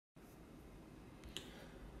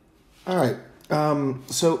All right.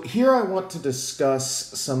 So here I want to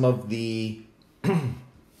discuss some of the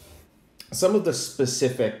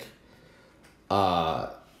specific uh,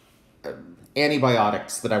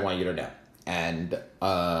 antibiotics that I want you to know. And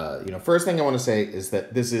first thing I want to say is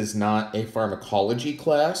that this is not a pharmacology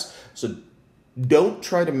class, so don't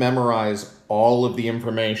try to memorize all of the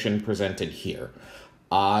information presented here.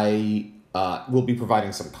 I will be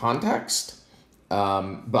providing some context,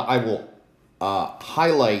 but I will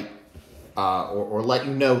highlight or let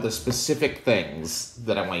you know the specific things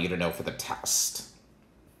that I want you to know for the test.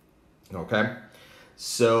 Okay?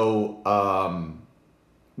 So,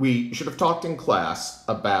 we should have talked in class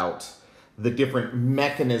about the different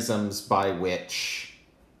mechanisms by which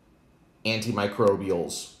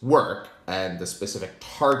antimicrobials work and the specific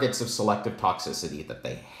targets of selective toxicity that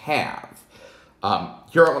they have.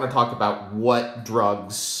 Here I want to talk about what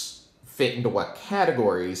drugs fit into what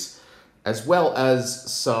categories, as well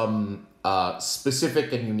as some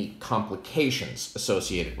specific and unique complications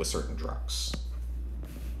associated with certain drugs.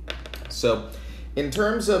 So, in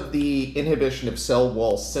terms of the inhibition of cell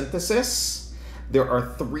wall synthesis, there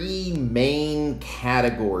are three main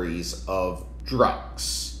categories of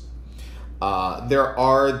drugs. There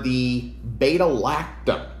are the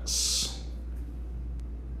beta-lactams,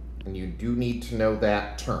 and you do need to know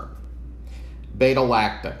that term.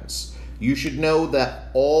 Beta-lactams. You should know that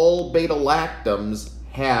all beta-lactams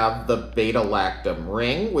have the beta-lactam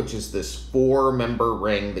ring, which is this four-member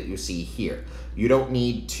ring that you see here. You don't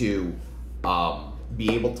need to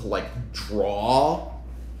be able to draw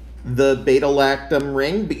the beta-lactam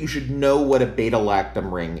ring, but you should know what a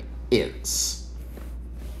beta-lactam ring is.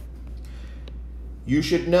 You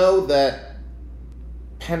should know that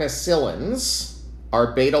penicillins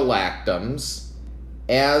are beta-lactams,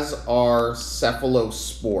 as are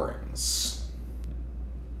cephalosporins.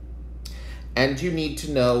 And you need to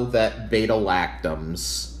know that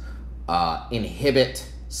beta-lactams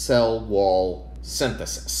inhibit cell wall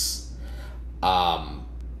synthesis.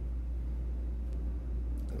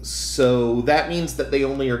 So that means that they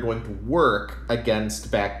only are going to work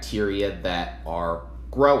against bacteria that are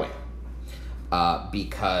growing.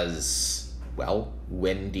 Because, well,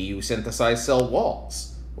 when do you synthesize cell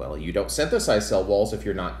walls? Well, you don't synthesize cell walls if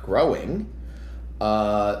you're not growing.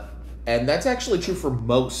 And that's actually true for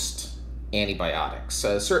most antibiotics.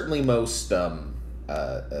 Certainly most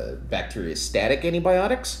bacteriostatic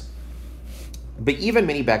antibiotics. But even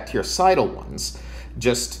many bactericidal ones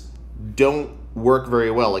just don't work very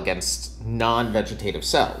well against non-vegetative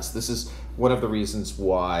cells. This is one of the reasons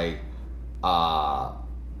why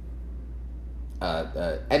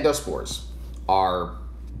endospores are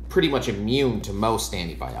pretty much immune to most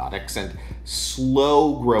antibiotics, and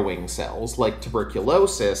slow-growing cells like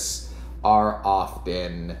tuberculosis are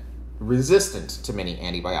often resistant to many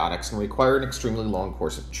antibiotics and require an extremely long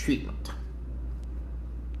course of treatment.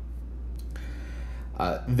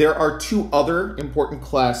 There are two other important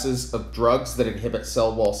classes of drugs that inhibit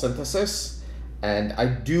cell wall synthesis, and I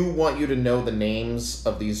do want you to know the names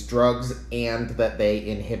of these drugs and that they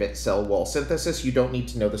inhibit cell wall synthesis. You don't need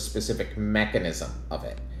to know the specific mechanism of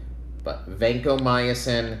it, but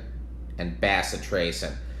vancomycin and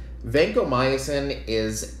bacitracin. Vancomycin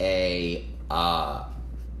is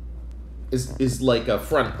is like a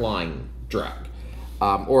frontline drug,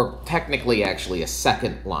 or technically actually a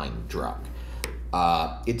second-line drug.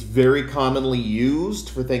 It's very commonly used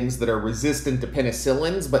for things that are resistant to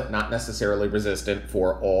penicillins, but not necessarily resistant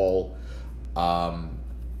for all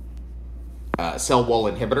cell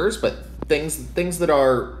wall inhibitors. But things that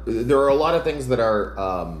are, there are a lot of things that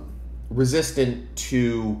are resistant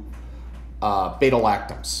to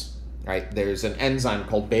beta-lactams, right? There's an enzyme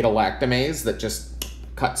called beta-lactamase that just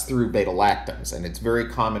cuts through beta-lactams, and it's very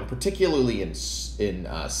common, particularly in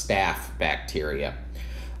staph bacteria.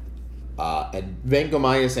 And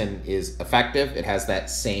vancomycin is effective. It has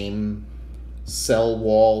that same cell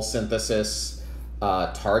wall synthesis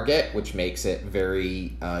target, which makes it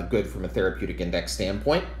very good from a therapeutic index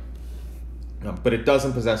standpoint. But it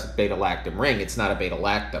doesn't possess a beta-lactam ring. It's not a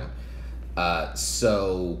beta-lactam.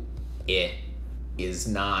 So it is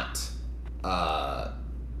not...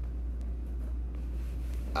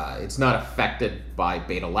 it's not affected by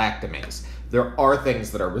beta-lactamase. There are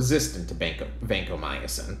things that are resistant to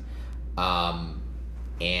vancomycin.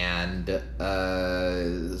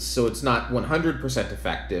 So it's not 100%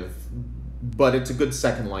 effective, but it's a good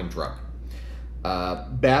second-line drug.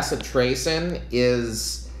 Bacitracin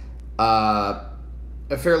is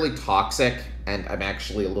fairly toxic, and I'm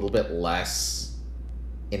actually a little bit less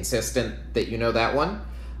insistent that you know that one.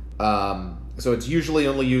 So it's usually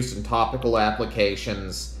only used in topical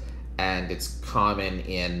applications, and it's common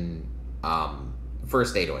in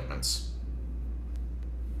first aid ointments.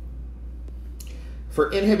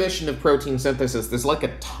 For inhibition of protein synthesis, there's like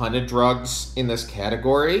a ton of drugs in this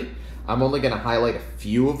category. I'm only going to highlight a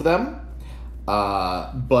few of them,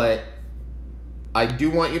 but I do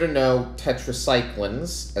want you to know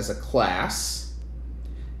tetracyclines as a class.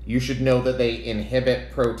 You should know that they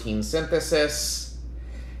inhibit protein synthesis,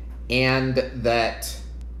 and that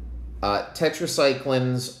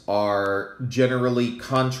tetracyclines are generally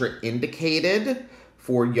contraindicated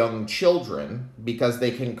for young children because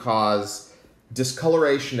they can cause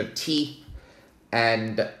discoloration of teeth,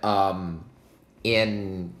 and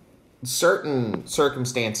in certain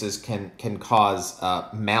circumstances can cause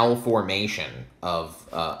malformation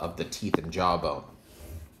of the teeth and jawbone.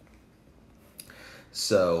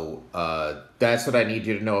 So that's what I need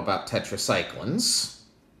you to know about tetracyclines.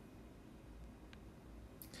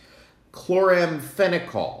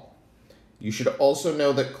 Chloramphenicol. You should also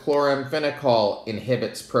know that chloramphenicol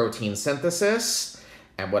inhibits protein synthesis.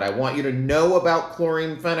 And what I want you to know about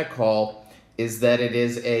chloramphenicol is that it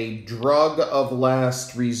is a drug of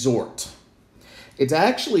last resort. It's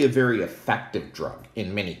actually a very effective drug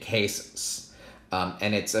in many cases.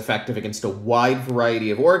 And it's effective against a wide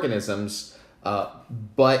variety of organisms.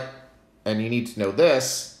 But, and you need to know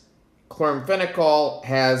this, chloramphenicol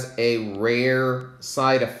has a rare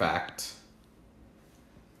side effect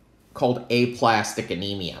called aplastic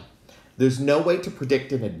anemia. There's no way to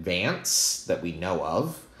predict in advance that we know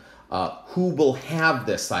of who will have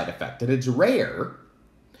this side effect. And it's rare,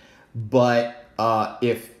 but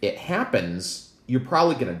if it happens, you're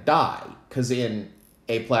probably going to die, because in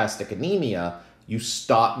aplastic anemia, you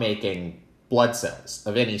stop making blood cells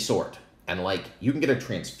of any sort. And like, you can get a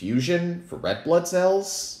transfusion for red blood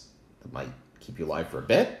cells that might keep you alive for a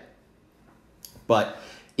bit. But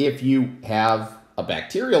if you have a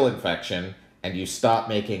bacterial infection and you stop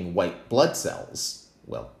making white blood cells,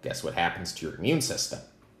 well, guess what happens to your immune system?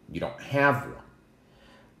 You don't have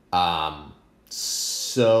one.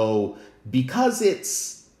 So because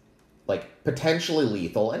it's like potentially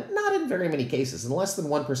lethal, and not in very many cases, in less than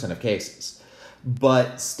 1% of cases,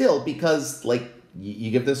 but still, because like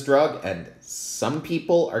you give this drug and some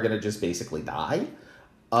people are going to just basically die,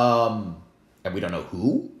 and we don't know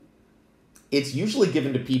who, it's usually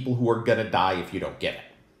given to people who are going to die if you don't get it.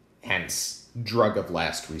 Hence, drug of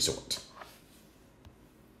last resort.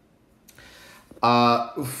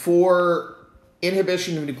 For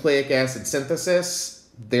inhibition of nucleic acid synthesis,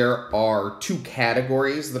 there are two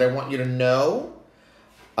categories that I want you to know.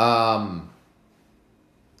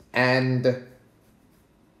 And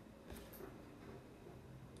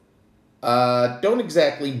don't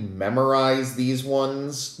exactly memorize these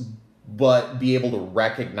ones, but be able to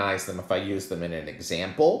recognize them if I use them in an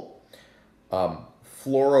example.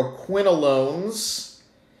 Fluoroquinolones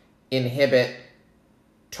inhibit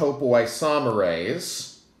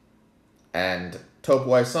topoisomerase, and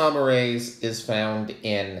topoisomerase is found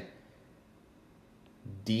in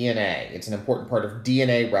DNA. It's an important part of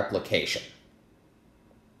DNA replication.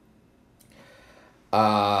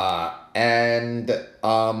 And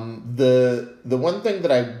the one thing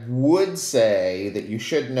that I would say that you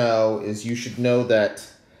should know is you should know that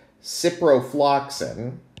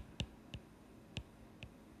ciprofloxacin,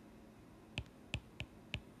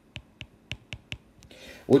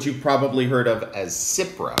 which you've probably heard of as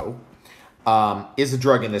Cipro, is a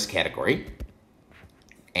drug in this category.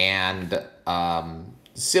 And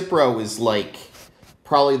Cipro is like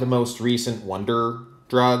probably the most recent wonder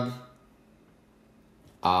drug.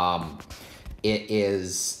 It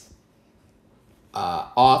is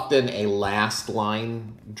often a last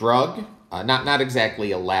line drug. Not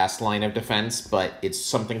exactly a last line of defense, but it's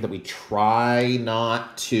something that we try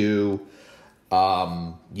not to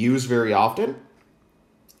use very often,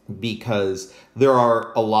 because there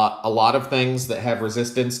are a lot of things that have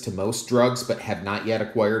resistance to most drugs but have not yet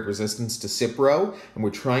acquired resistance to Cipro, and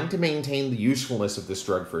we're trying to maintain the usefulness of this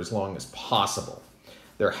drug for as long as possible.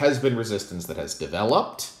 There has been resistance that has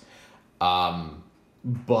developed,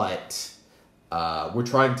 but we're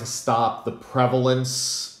trying to stop the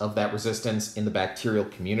prevalence of that resistance in the bacterial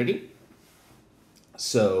community.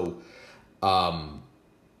 So,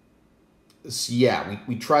 yeah,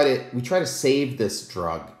 we try to save this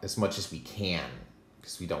drug as much as we can,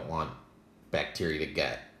 because we don't want bacteria to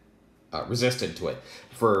get resistant to it.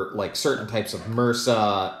 For like certain types of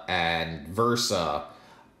MRSA and VRSA,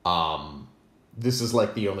 this is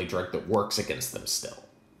like the only drug that works against them still.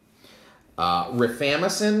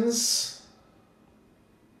 Rifamycins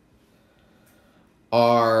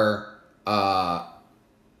are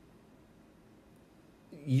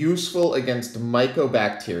useful against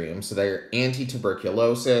Mycobacterium, so they're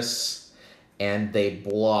anti-tuberculosis. and they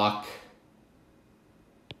block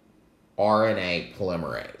RNA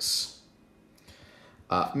polymerase.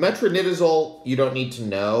 Metronidazole, you don't need to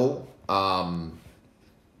know,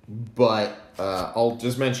 but I'll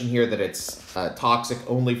just mention here that it's toxic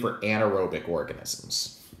only for anaerobic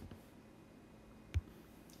organisms.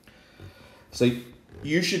 So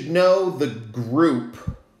you should know the group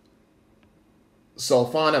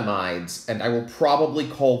sulfonamides, and I will probably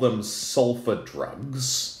call them sulfa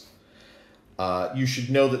drugs. You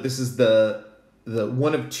should know that this is the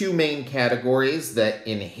one of two main categories that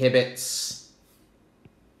inhibits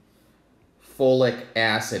folic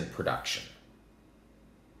acid production.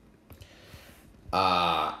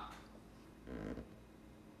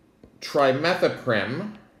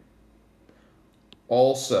 Trimethoprim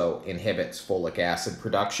also inhibits folic acid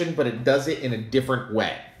production, but it does it in a different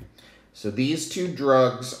way. So these two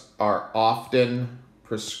drugs are often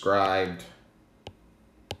prescribed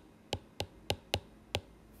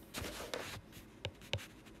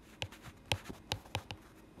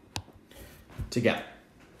together.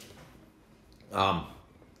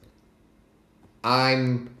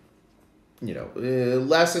 I'm,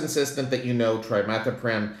 less insistent that you know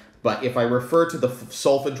trimethoprim, but if I refer to the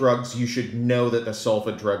sulfa drugs, you should know that the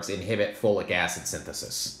sulfa drugs inhibit folic acid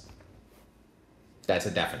synthesis. That's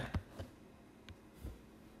a definite.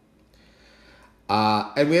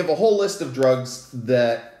 And we have a whole list of drugs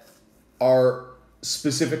that are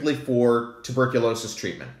specifically for tuberculosis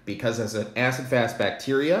treatment, because as an acid-fast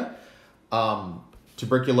bacteria,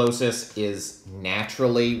 tuberculosis is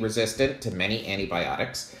naturally resistant to many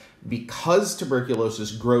antibiotics. Because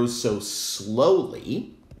tuberculosis grows so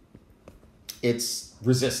slowly, it's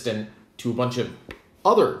resistant to a bunch of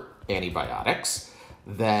other antibiotics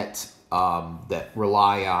that that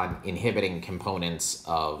rely on inhibiting components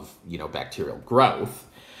of bacterial growth.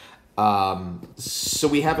 So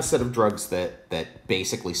we have a set of drugs that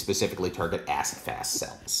basically specifically target acid-fast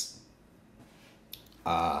cells.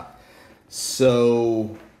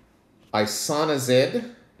 So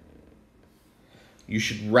isoniazid, you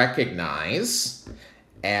should recognize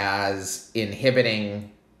as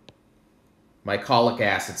inhibiting mycolic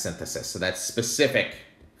acid synthesis. So that's specific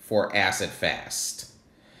for acid-fast.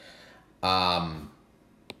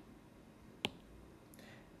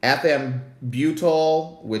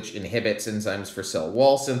 Ethambutol, which inhibits enzymes for cell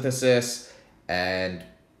wall synthesis, and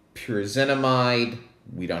pyrazinamide,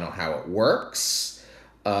 we don't know how it works.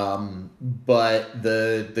 But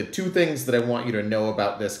the two things that I want you to know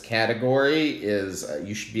about this category is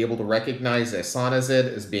you should be able to recognize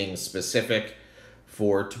isoniazid as being specific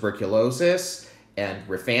for tuberculosis, and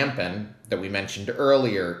rifampin that we mentioned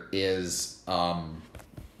earlier is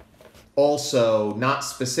also not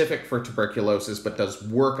specific for tuberculosis, but does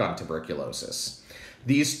work on tuberculosis.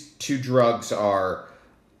 These two drugs are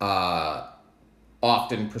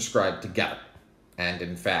often prescribed together, and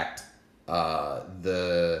in fact,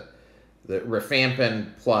 the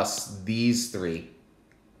rifampin plus these three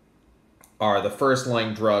are the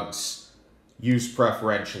first-line drugs used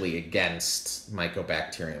preferentially against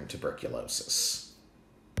Mycobacterium tuberculosis.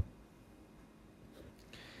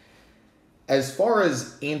 As far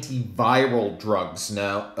as antiviral drugs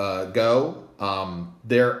go,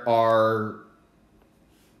 there are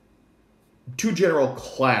two general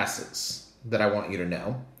classes that I want you to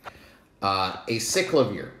know.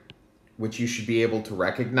 Acyclovir, which you should be able to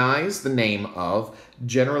recognize the name of.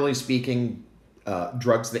 Generally speaking,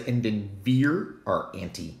 drugs that end in vir are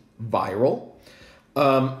antiviral.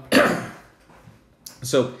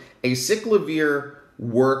 So acyclovir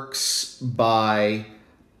works by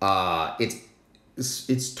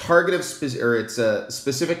its target of its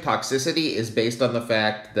specific toxicity is based on the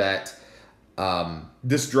fact that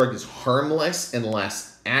this drug is harmless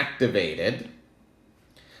unless activated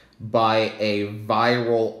by a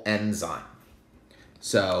viral enzyme.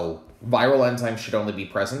 So viral enzymes should only be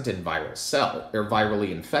present in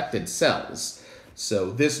virally infected cells.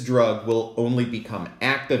 So this drug will only become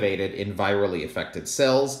activated in virally affected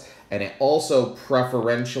cells, and it also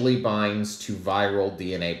preferentially binds to viral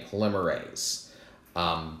DNA polymerase,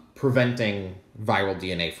 preventing viral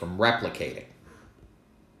DNA from replicating.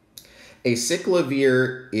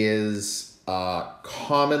 Acyclovir is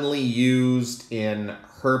commonly used in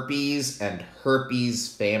herpes and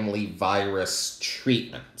herpes family virus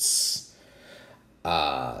treatments.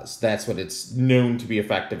 So that's what it's known to be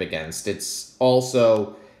effective against. It's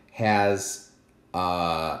also has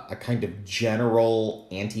a kind of general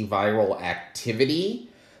antiviral activity,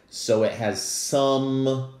 so it has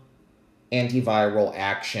some antiviral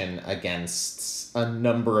action against a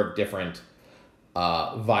number of different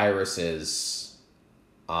viruses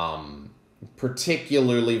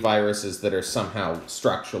particularly viruses that are somehow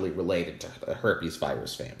structurally related to the herpes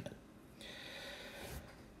virus family.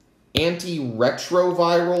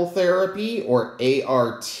 Antiretroviral therapy, or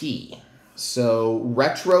ART. So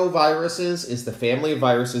retroviruses is the family of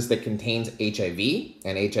viruses that contains HIV,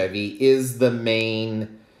 and HIV is the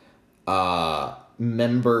main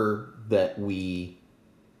member that we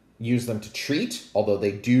use them to treat, although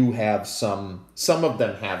they do have some of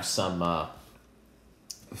them have some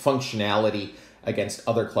functionality against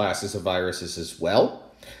other classes of viruses as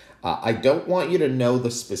well. I don't want you to know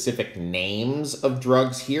the specific names of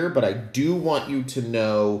drugs here, but I do want you to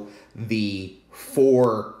know the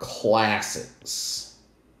 4 classes.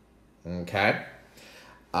 Okay?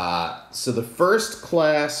 So the first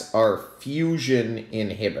class are fusion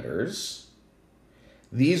inhibitors.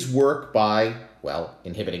 These work by, well,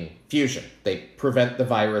 inhibiting fusion. They prevent the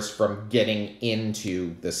virus from getting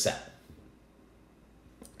into the cell.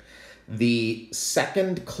 The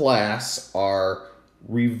second class are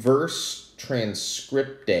reverse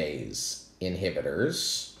transcriptase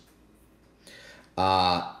inhibitors.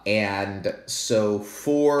 And so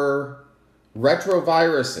for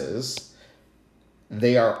retroviruses,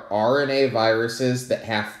 they are RNA viruses that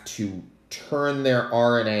have to turn their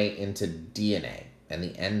RNA into DNA. And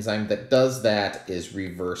the enzyme that does that is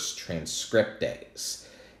reverse transcriptase.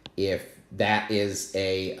 If that is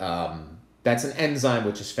that's an enzyme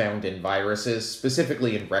which is found in viruses,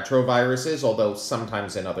 specifically in retroviruses, although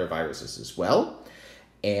sometimes in other viruses as well.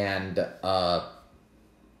 And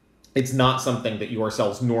it's not something that your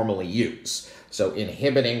cells normally use. So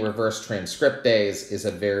inhibiting reverse transcriptase is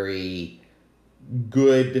a very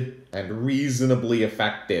good and reasonably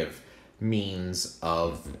effective means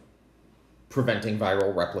of preventing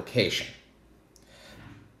viral replication.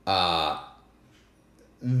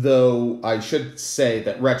 Though I should say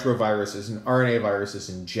that retroviruses and RNA viruses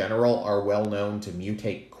in general are well known to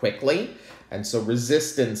mutate quickly, and so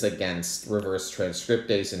resistance against reverse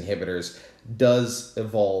transcriptase inhibitors does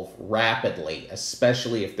evolve rapidly,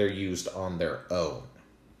 especially if they're used on their own.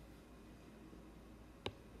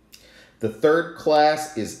 The third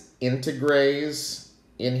class is integrase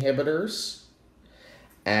inhibitors,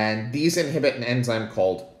 and these inhibit an enzyme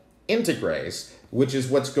called integrase, which is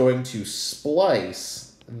what's going to splice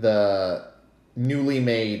the newly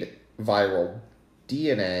made viral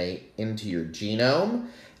DNA into your genome.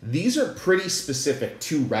 These are pretty specific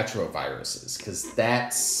to retroviruses, because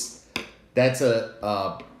that's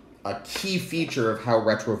a key feature of how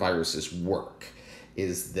retroviruses work,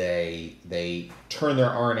 is they turn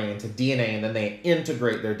their RNA into DNA and then they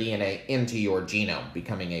integrate their DNA into your genome,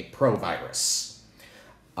 becoming a provirus.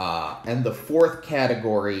 And the fourth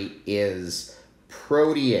category is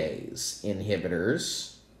protease inhibitors.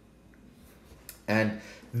 And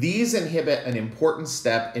these inhibit an important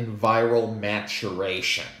step in viral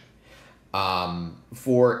maturation.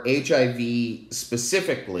 For HIV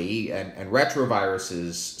specifically, and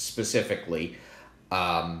retroviruses specifically,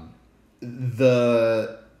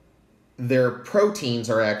 their proteins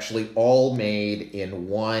are actually all made in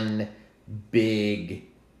one big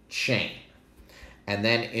chain. And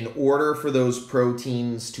then in order for those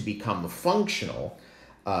proteins to become functional,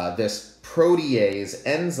 this protease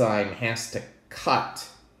enzyme has to cut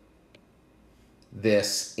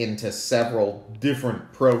this into several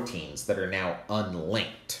different proteins that are now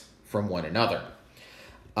unlinked from one another.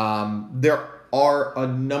 There are a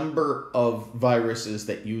number of viruses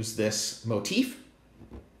that use this motif.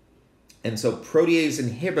 And so protease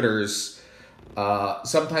inhibitors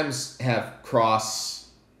sometimes have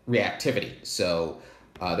cross reactivity. So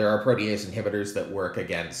there are protease inhibitors that work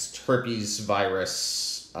against herpes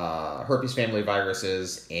virus, herpes family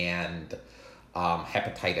viruses, and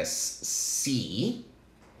hepatitis C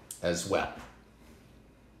as well.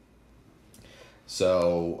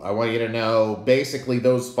 So I want you to know basically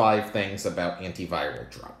those 5 things about antiviral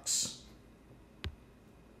drugs.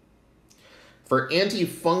 For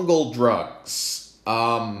antifungal drugs,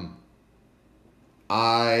 I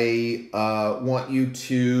want you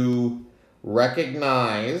to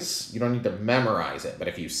recognize, you don't need to memorize it, but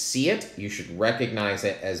if you see it, you should recognize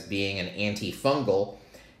it as being an antifungal,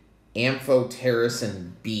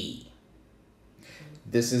 amphotericin B.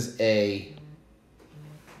 This is a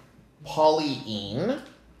polyene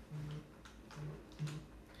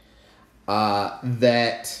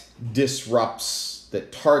that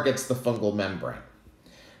targets the fungal membrane.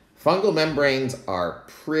 Fungal membranes are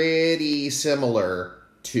pretty similar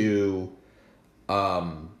to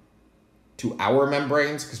our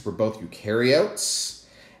membranes because we're both eukaryotes,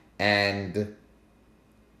 and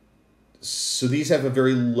so these have a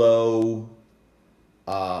very low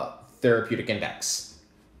therapeutic index.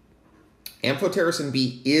 Amphotericin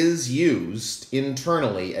B is used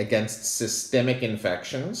internally against systemic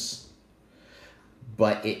infections,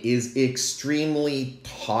 but it is extremely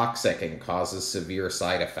toxic and causes severe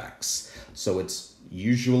side effects. So it's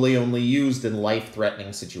usually only used in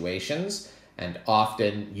life-threatening situations, and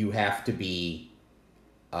often you have to be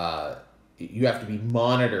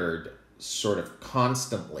monitored sort of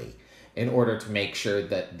constantly in order to make sure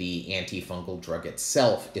that the antifungal drug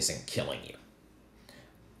itself isn't killing you.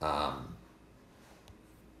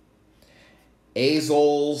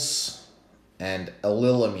 Azoles and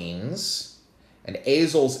allylamines. And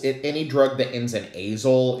azoles, any drug that ends in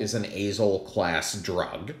azole is an azole class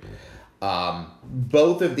drug.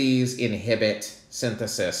 Both of these inhibit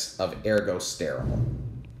synthesis of ergosterol.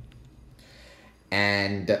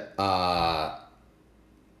 And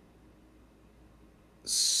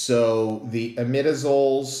so the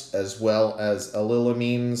imidazoles as well as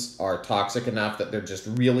allylamines are toxic enough that they're just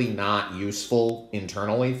really not useful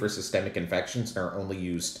internally for systemic infections and are only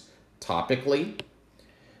used topically,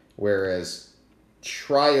 whereas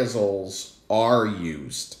triazoles are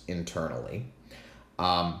used internally.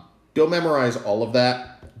 Don't memorize all of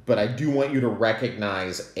that, but I do want you to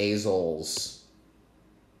recognize azoles,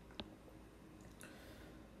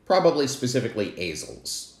 probably specifically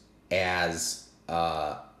azoles, as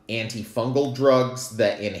antifungal drugs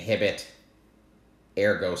that inhibit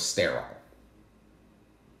ergosterol.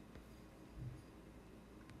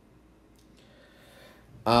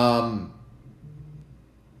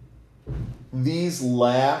 These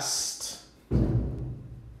last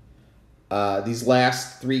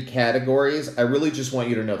three categories, I really just want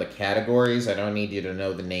you to know the categories. I don't need you to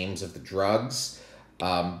know the names of the drugs,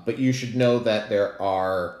 but you should know that there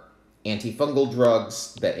are antifungal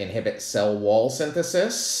drugs that inhibit cell wall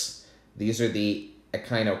synthesis. These are the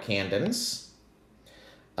echinocandins.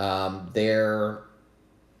 They're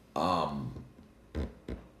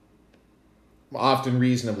often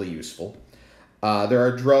reasonably useful. There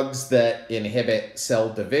are drugs that inhibit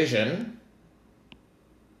cell division.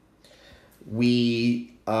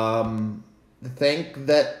 We think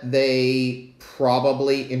that they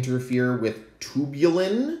probably interfere with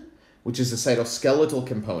tubulin, which is a cytoskeletal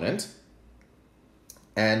component,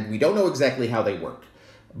 and we don't know exactly how they work,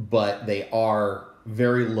 but they are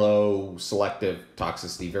very low selective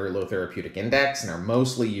toxicity, very low therapeutic index, and are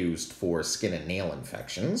mostly used for skin and nail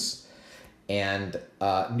infections. And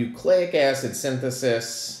nucleic acid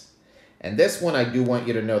synthesis, and this one I do want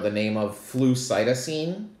you to know the name of,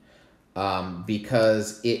 flucytosine,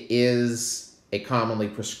 because it is a commonly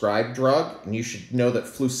prescribed drug, and you should know that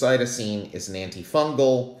flucytosine is an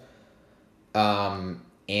antifungal,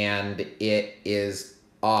 and it is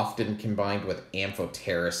often combined with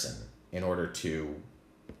amphotericin in order to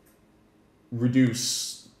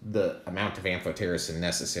reduce the amount of amphotericin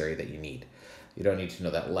necessary that you need. You don't need to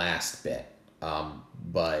know that last bit,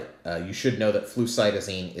 but you should know that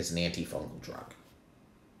flucytosine is an antifungal drug.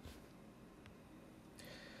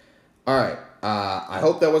 All right, I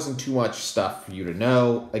hope that wasn't too much stuff for you to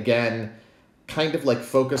know. Again, kind of like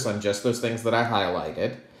focus on just those things that I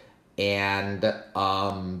highlighted, and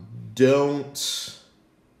don't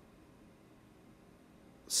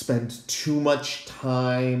spend too much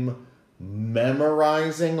time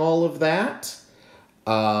memorizing all of that.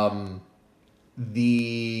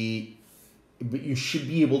 But you should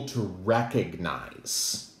be able to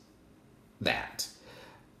recognize that.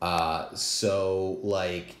 So,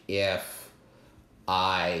 like, if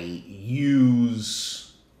I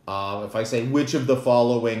use, if I say which of the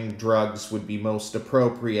following drugs would be most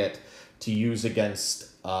appropriate to use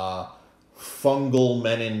against fungal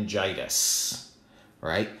meningitis,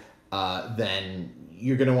 right? Then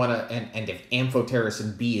you're going to want to, and if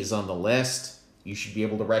amphotericin B is on the list, you should be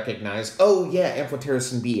able to recognize, oh yeah,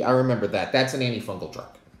 amphotericin B, I remember that. That's an antifungal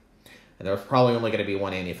drug. And there's probably only going to be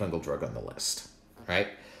one antifungal drug on the list, right?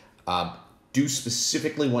 Do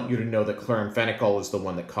specifically want you to know that chloramphenicol is the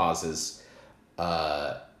one that causes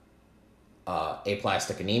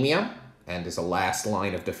aplastic anemia and is a last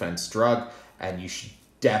line of defense drug. And you should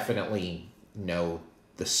definitely know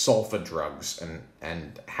the sulfa drugs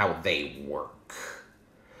and how they work.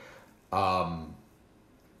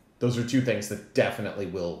 Those are two things that definitely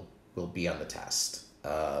will be on the test.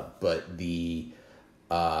 But the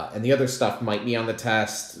and the other stuff might be on the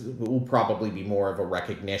test. It will probably be more of a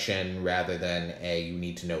recognition rather than a you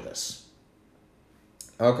need to know this.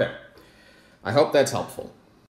 Okay. I hope that's helpful.